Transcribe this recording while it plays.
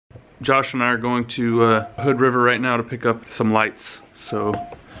Josh and I are going to Hood River right now to pick up some lights. So,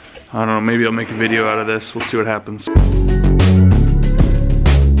 I don't know, maybe I'll make a video out of this. We'll see what happens.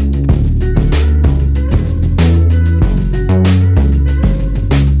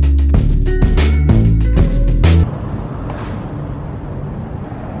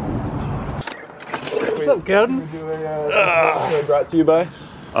 What's up, Captain? Do a brought to you by?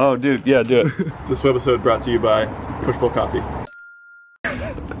 Oh, dude, yeah, do it. This episode brought to you by Pushbowl Coffee.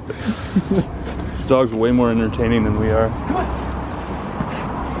 This dog's way more entertaining than we are.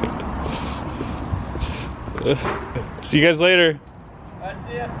 See you guys later. Alright,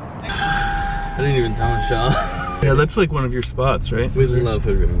 see ya. I didn't even tell him, Shaw. Yeah, that's like one of your spots, right? We love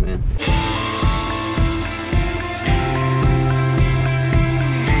Hood River, man.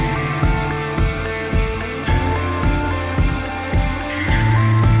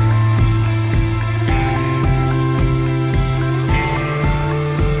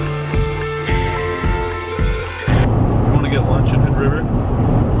 Lunch in Hood River?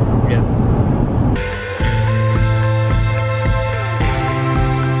 Yes.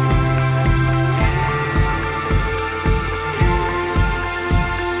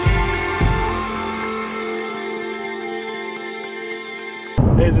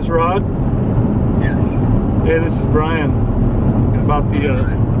 Hey, is this Rod? Hey, this is Brian. About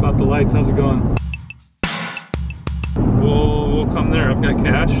the lights. How's it going? We'll come there. I've got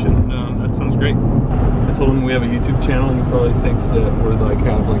cash, and that sounds great. I told him we have a YouTube channel. He probably thinks that we're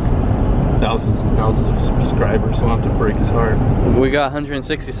have like thousands and thousands of subscribers, so I'll have to break his heart. We got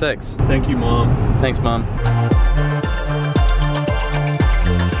 166. Thank you, Mom. Thanks, Mom.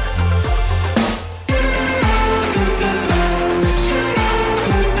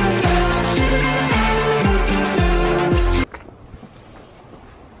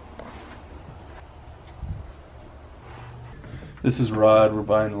 This is Rod. We're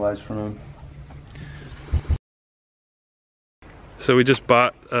buying the lights from him. So we just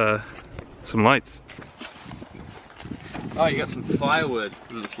bought some lights. Oh, you got some firewood,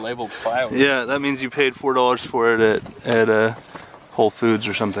 and it's labeled firewood. Yeah, that means you paid $4 for it at Whole Foods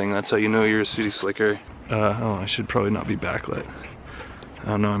or something. That's how you know you're a city slicker. Oh, I should probably not be backlit.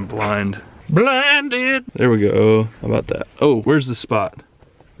 Oh no, I'm blind. Blinded! There we go. How about that? Oh, where's the spot?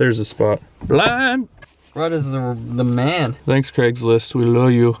 There's the spot. Blind! Rod is the man. Thanks, Craigslist. We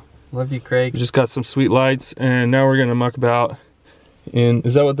love you. Love you, Craig. We just got some sweet lights, and now we're gonna muck about in,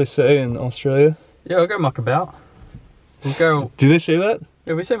 is that what they say in Australia? Yeah, we'll go muck about. We'll go. Do they say that?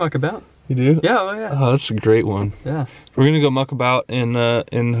 Yeah, we say muck about. You do? Yeah, oh yeah. Oh, that's a great one. Yeah. We're gonna go muck about in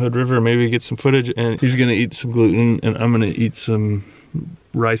Hood River, maybe get some footage, and he's gonna eat some gluten, and I'm gonna eat some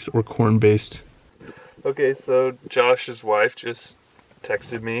rice or corn based. Okay, so Josh's wife just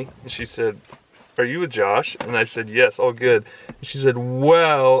texted me, and she said, "Are you with Josh?" And I said, "Yes, all good." And she said,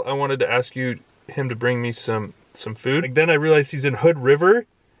 "Well, I wanted to ask him to bring me some food." Like, then I realized he's in Hood River,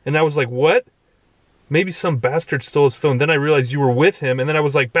 and I was like, "What? Maybe some bastard stole his phone." Then I realized you were with him, and then I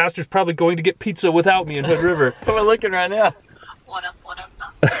was like, "Bastard's probably going to get pizza without me in Hood River." We're looking right now. What up, what up?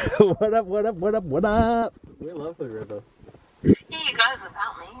 What up, what up, what up, what up? We love Hood River. Yeah, you guys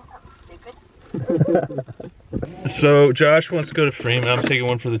without me. That's stupid. So Josh wants to go to Freeman. I'm taking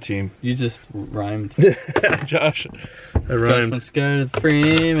one for the team. You just rhymed. Josh, I Josh rhymed. wants to go to the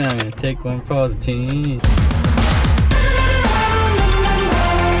Freeman. I'm gonna take one for the team.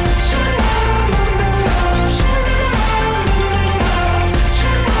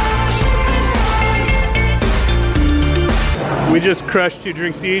 We just crushed 2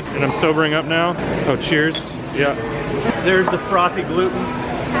 drinks each, and I'm sobering up now. Oh, cheers. Yeah. There's the frothy gluten.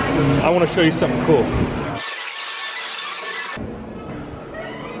 I want to show you something cool.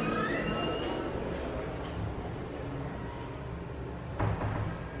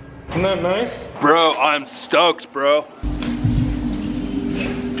 Isn't that nice? Bro, I'm stoked, bro.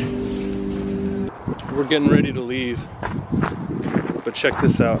 We're getting ready to leave, but check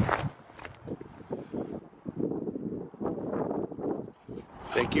this out.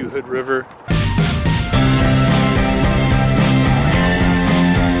 Thank you, Hood River.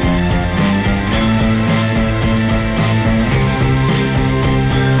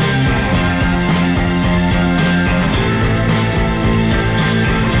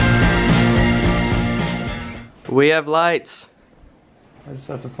 We have lights. I just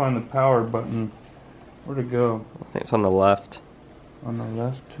have to find the power button. Where'd it go? I think it's on the left. On the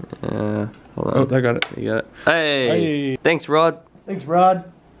left? Yeah. Hold on. Oh, I got it. You got it. Hey! Hey. Thanks, Rod. Thanks, Rod.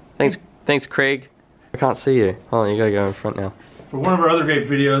 Thanks, Craig. I can't see you. Hold on, you gotta go in front now. For one of our other great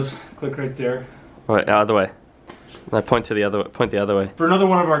videos, click right there. Right, other way. No, point the other way. For another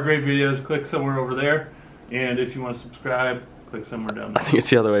one of our great videos, click somewhere over there. And if you want to subscribe, Click somewhere down I there. think it's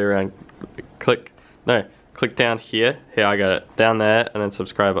the other way around. Click down here. Here, I got it. Down there, and then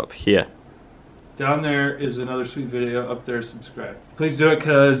subscribe up here. Down there is another sweet video. Up there, subscribe. Please do it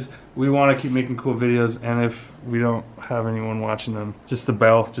because we want to keep making cool videos, and if we don't have anyone watching them, just the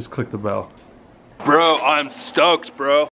bell, just click the bell. Bro, I'm stoked, bro.